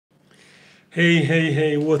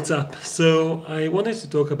Hey, what's up? So I wanted to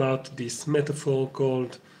talk about this metaphor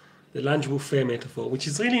called the lunch buffet metaphor, which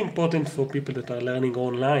is really important for people that are learning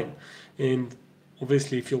online. And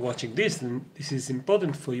obviously, if you're watching this, then this is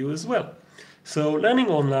important for you as well. So learning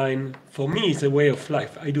online, for me, is a way of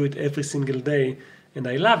life. I do it every single day, and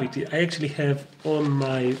I love it. I actually have on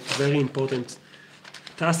my very important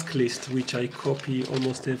task list, which I copy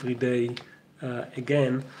almost every day,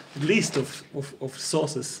 again, list of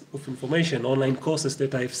sources of information, online courses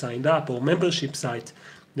that I've signed up or membership sites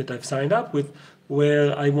that I've signed up with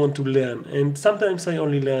where I want to learn. And sometimes I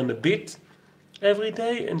only learn a bit every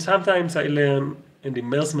day, and sometimes I learn and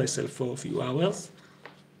immerse myself for a few hours.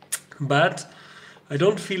 But I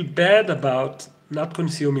don't feel bad about not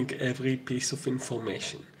consuming every piece of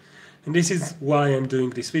information. And this is why I'm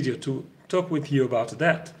doing this video, to talk with you about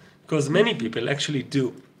that. Because many people actually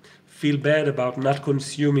do feel bad about not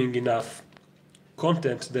consuming enough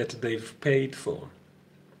content that they've paid for.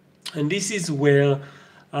 And this is where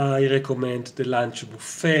I recommend the lunch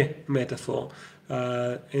buffet metaphor.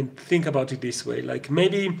 And think about it this way, like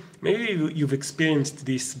maybe you've experienced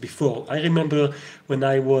this before. I remember when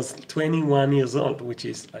I was 21 years old, which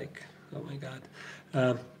is like, oh my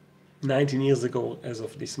God, 19 years ago as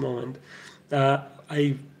of this moment.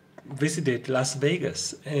 I visited Las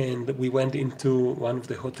Vegas, and we went into one of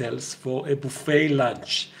the hotels for a buffet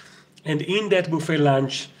lunch. And in that buffet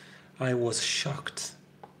lunch, I was shocked.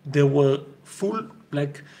 There were full,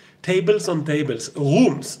 like, tables on tables,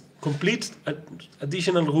 rooms, complete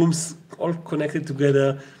additional rooms, all connected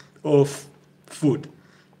together, of food.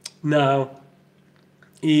 Now,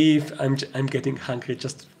 if I'm getting hungry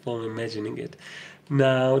just from imagining it.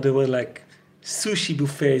 Now there were like sushi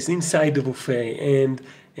buffets inside the buffet,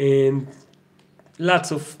 and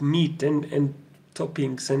lots of meat and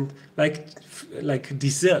toppings, and like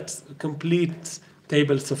desserts, complete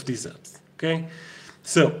tables of desserts. Okay,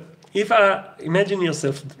 so if I imagine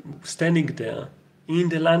yourself standing there in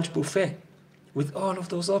the lunch buffet with all of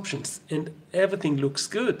those options, and everything looks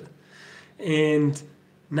good, and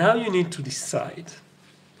now you need to decide,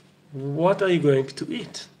 what are you going to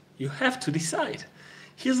eat? You have to decide.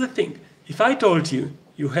 Here's the thing. If I told you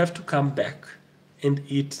you have to come back and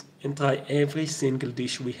eat and try every single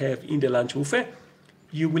dish we have in the lunch buffet,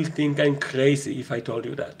 you will think I'm crazy if I told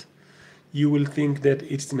you that. You will think that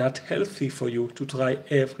it's not healthy for you to try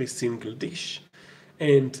every single dish.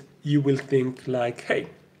 And you will think like, hey,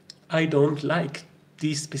 I don't like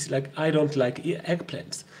this specific, like I don't like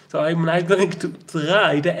eggplants. So I'm not going to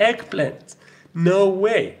try the eggplant. No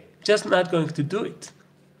way. Just not going to do it.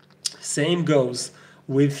 Same goes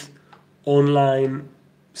with online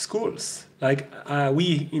schools. Like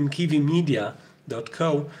we in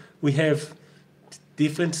kiwimedia.co, we have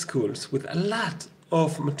different schools with a lot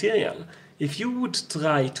of material. If you would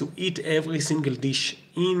try to eat every single dish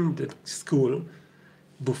in the school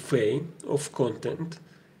buffet of content,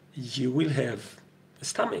 you will have a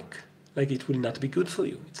stomach. Like, it will not be good for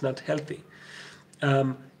you. It's not healthy.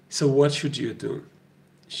 So what should you do?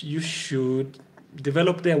 You should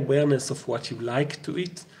develop the awareness of what you like to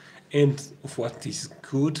eat and of what is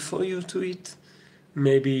good for you to eat.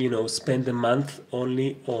 Maybe, spend a month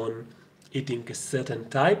only on eating a certain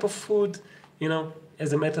type of food,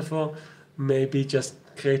 as a metaphor. Maybe just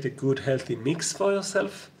create a good, healthy mix for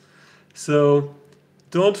yourself. So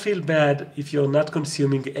don't feel bad if you're not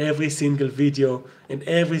consuming every single video and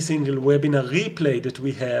every single webinar replay that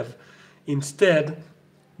we have. Instead,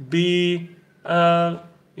 be,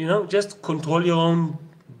 just control your own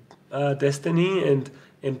destiny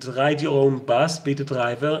and ride your own bus, be the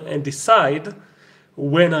driver, and decide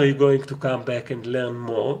when are you going to come back and learn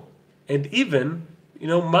more. And even,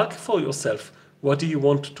 mark for yourself, what do you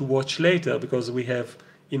want to watch later? Because we have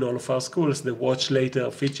in all of our schools the watch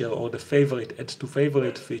later feature, or the favorite, add to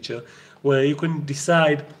favorite feature, where you can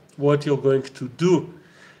decide what you're going to do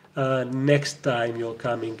next time you're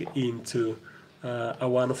coming into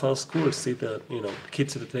one of our schools, either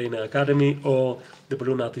Kids Entertainer Academy or the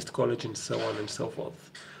Balloon Artist College, and so on and so forth.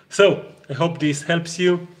 So I hope this helps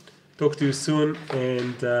you. Talk to you soon,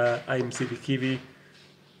 and I'm Zivi Kiwi,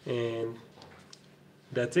 and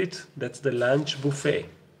that's it. That's the lunch buffet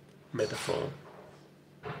metaphor.